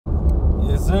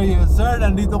sir, yes sir.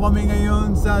 Nandito kami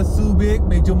ngayon sa Subic.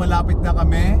 Medyo malapit na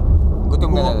kami.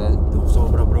 Gutom ka na.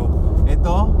 Sobra bro.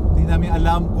 Ito, hindi namin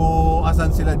alam kung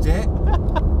asan sila, Je.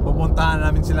 Pupuntahan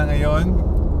namin sila ngayon.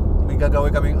 May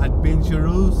gagawin kaming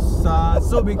adventurous sa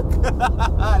Subic.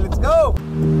 Let's go!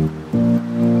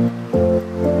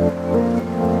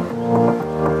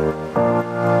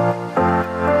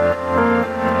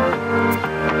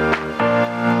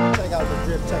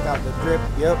 Drip,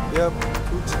 yep.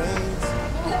 2 chains.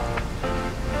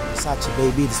 Versace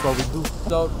baby, this is what we do.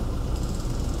 So,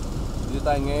 dito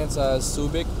tayo ngayon sa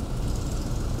Subic.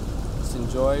 Just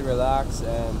enjoy, relax,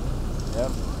 and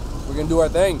yeah, we're gonna do our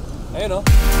thing. Hey, no?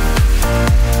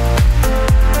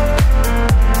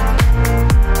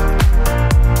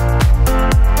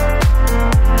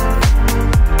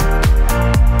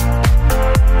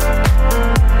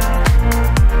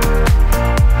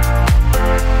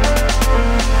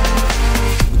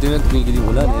 Tumigil yung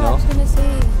ulan, you know? I was gonna say.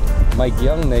 Mike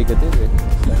Young, negative eh.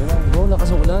 Bro,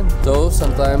 lakas ang ulan. So,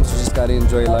 sometimes we just gotta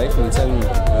enjoy life. Minsan, you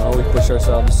know, we push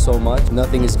ourselves so much.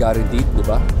 Nothing is guaranteed, di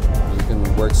ba? You can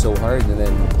work so hard and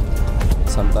then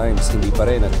sometimes hindi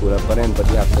pa rin, nagkulang pa rin. But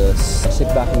you have to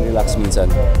sit back and relax minsan.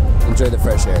 Enjoy the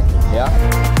fresh air. Yeah?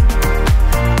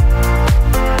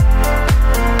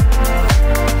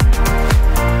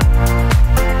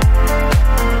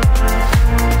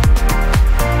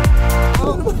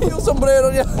 Yung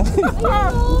sombrero niya.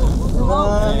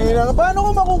 Paano ko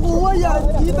makukuha yan?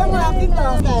 Kita nga kita.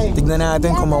 Tignan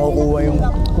natin kung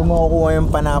makukuha yung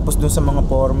panapos dun sa mga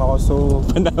forma ko. So,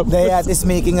 Dayat is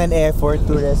making an effort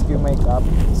to rescue my cup.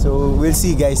 So, we'll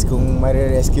see guys kung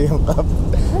marirescue yung cup.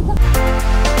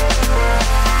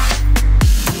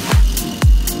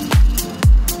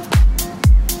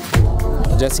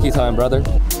 Jet ski time, brother.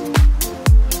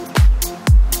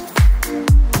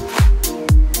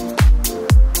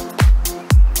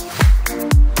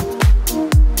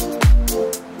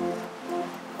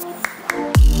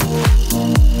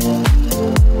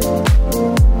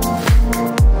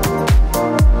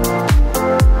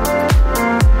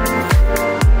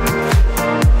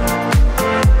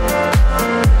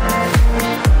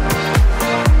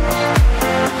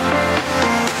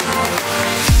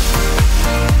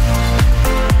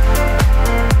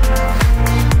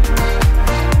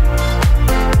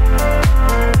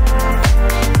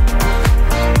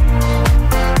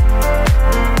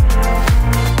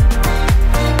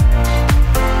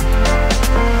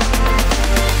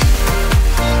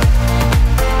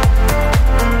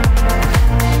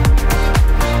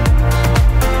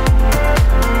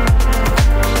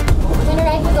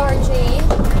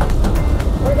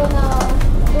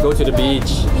 Go to the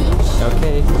beach.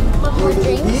 Okay. More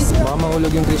drinks? Mama, hulog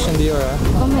yung Christian Dior, ah.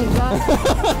 Oh my god.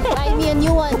 Buy me a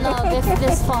new one, love, if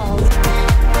this falls.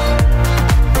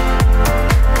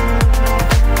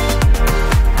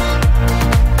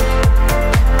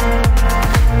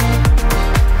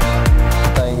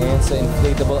 Tayo ngayon sa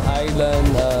inflatable island,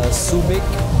 Subic,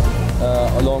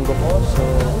 Olongapo. So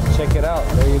check it out.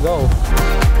 There you go.